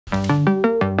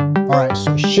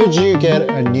Should you get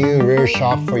a new rear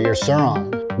shock for your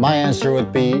Sur-ron? My answer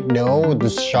would be no,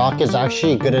 this shock is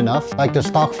actually good enough. Like the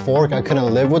stock fork, I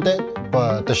couldn't live with it,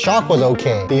 but the shock was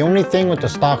okay. The only thing with the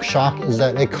stock shock is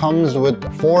that it comes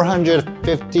with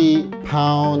 450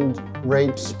 pound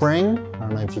rate spring. I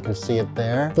don't know if you can see it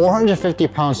there. 450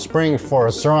 pound spring for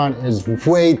a Sur-ron is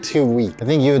way too weak. I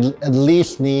think you would at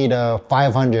least need a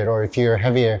 500, or if you're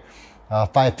heavier,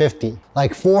 550.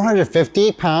 Like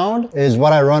 450 pound is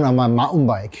what I run on my mountain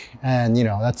bike. And you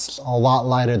know, that's a lot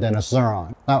lighter than a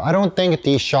Sur-ron. Now, I don't think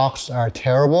these shocks are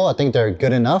terrible. I think they're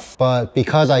good enough, but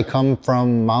because I come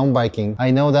from mountain biking,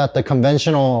 I know that the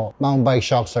conventional mountain bike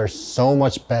shocks are so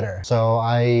much better. So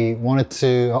I wanted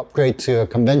to upgrade to a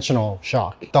conventional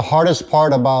shock. The hardest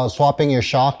part about swapping your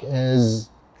shock is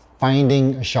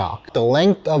finding a shock. The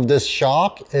length of this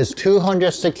shock is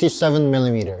 267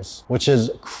 millimeters, which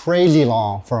is crazy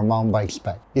long for a mountain bike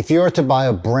spec. If you were to buy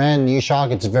a brand new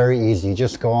shock, it's very easy.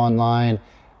 Just go online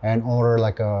and order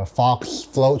like a Fox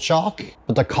float shock.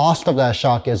 But the cost of that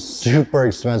shock is super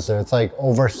expensive. It's like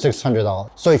over $600.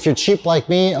 So if you're cheap like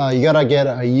me, you gotta get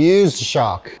a used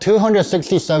shock.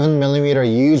 267 millimeter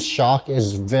used shock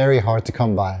is very hard to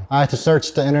come by. I had to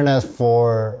search the internet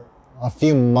for a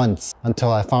few months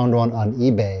until I found one on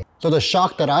eBay. So the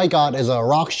shock that I got is a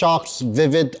RockShox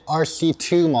Vivid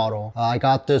RC2 model. I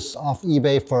got this off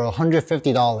eBay for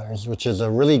 $150, which is a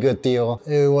really good deal.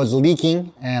 It was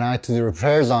leaking and I had to do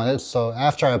repairs on it. So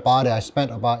after I bought it, I spent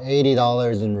about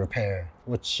 $80 in repair,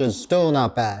 which is still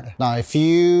not bad. Now, if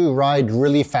you ride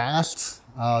really fast,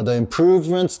 the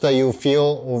improvements that you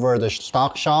feel over the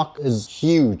stock shock is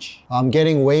huge. I'm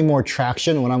getting way more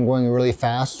traction when I'm going really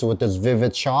fast with this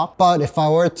Vivid shock. But if I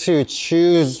were to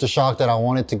choose the shock that I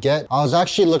wanted to get, I was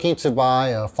actually looking to buy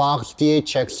a Fox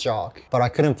DHX shock, but I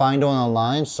couldn't find one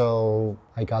online, so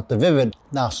I got the Vivid.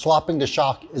 Now, swapping the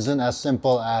shock isn't as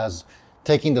simple as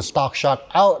taking the stock shock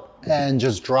out and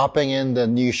just dropping in the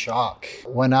new shock.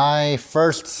 When I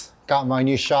first got my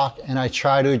new shock and I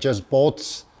tried to just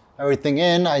bolt everything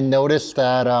in, I noticed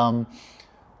that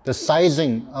the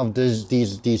sizing of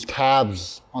these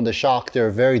tabs on the shock, they're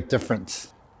very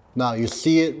different. Now you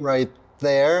see it right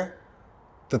there.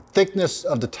 The thickness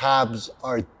of the tabs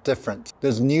are different.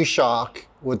 This new shock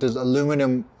with this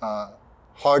aluminum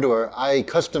hardware, I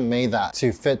custom made that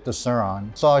to fit the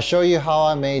Sur-ron. So I'll show you how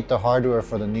I made the hardware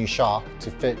for the new shock to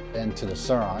fit into the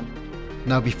Sur-ron.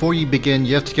 Now before you begin,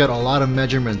 you have to get a lot of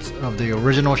measurements of the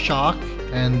original shock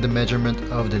and the measurement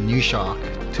of the new shock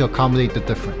to accommodate the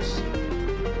difference.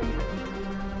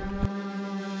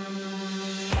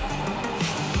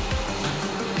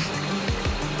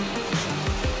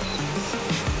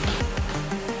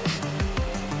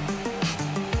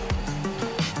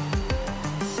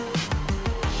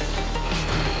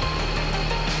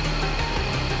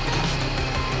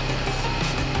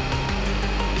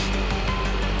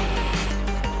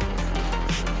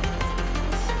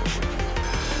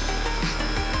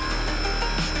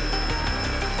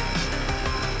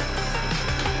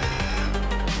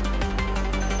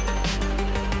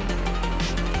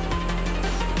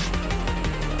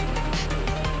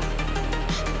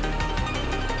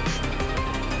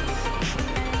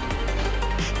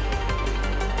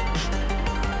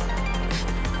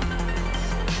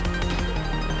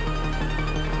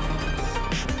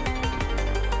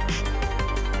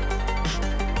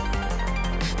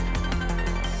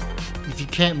 If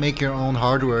you can't make your own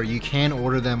hardware, you can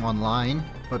order them online,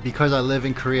 but because I live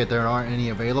in Korea, there aren't any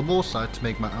available, so I had to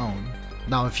make my own.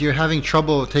 Now, if you're having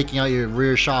trouble taking out your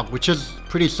rear shock, which is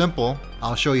pretty simple,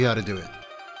 I'll show you how to do it.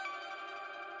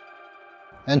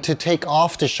 And to take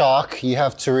off the shock, you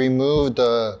have to remove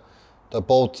the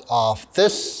bolt off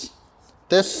this,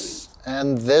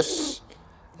 and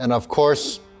of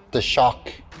course, the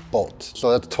shock bolt.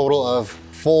 So that's a total of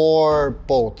 4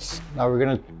 bolts. Now we're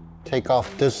gonna take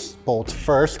off this bolt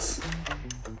first.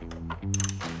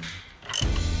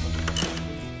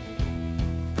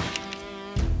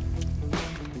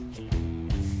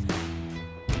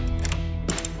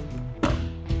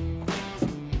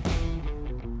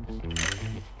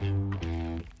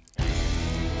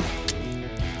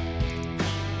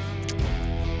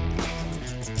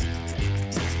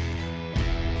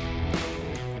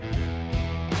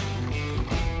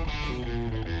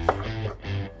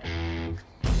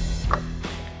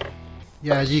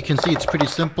 Yeah, as you can see, it's pretty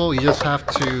simple. You just have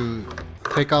to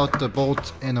take out the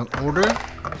bolt in an order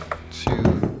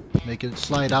to make it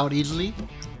slide out easily.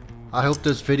 I hope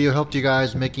this video helped you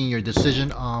guys making your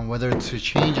decision on whether to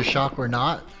change a shock or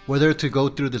not, whether to go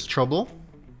through this trouble.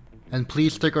 And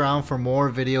please stick around for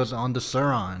more videos on the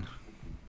Sur-ron.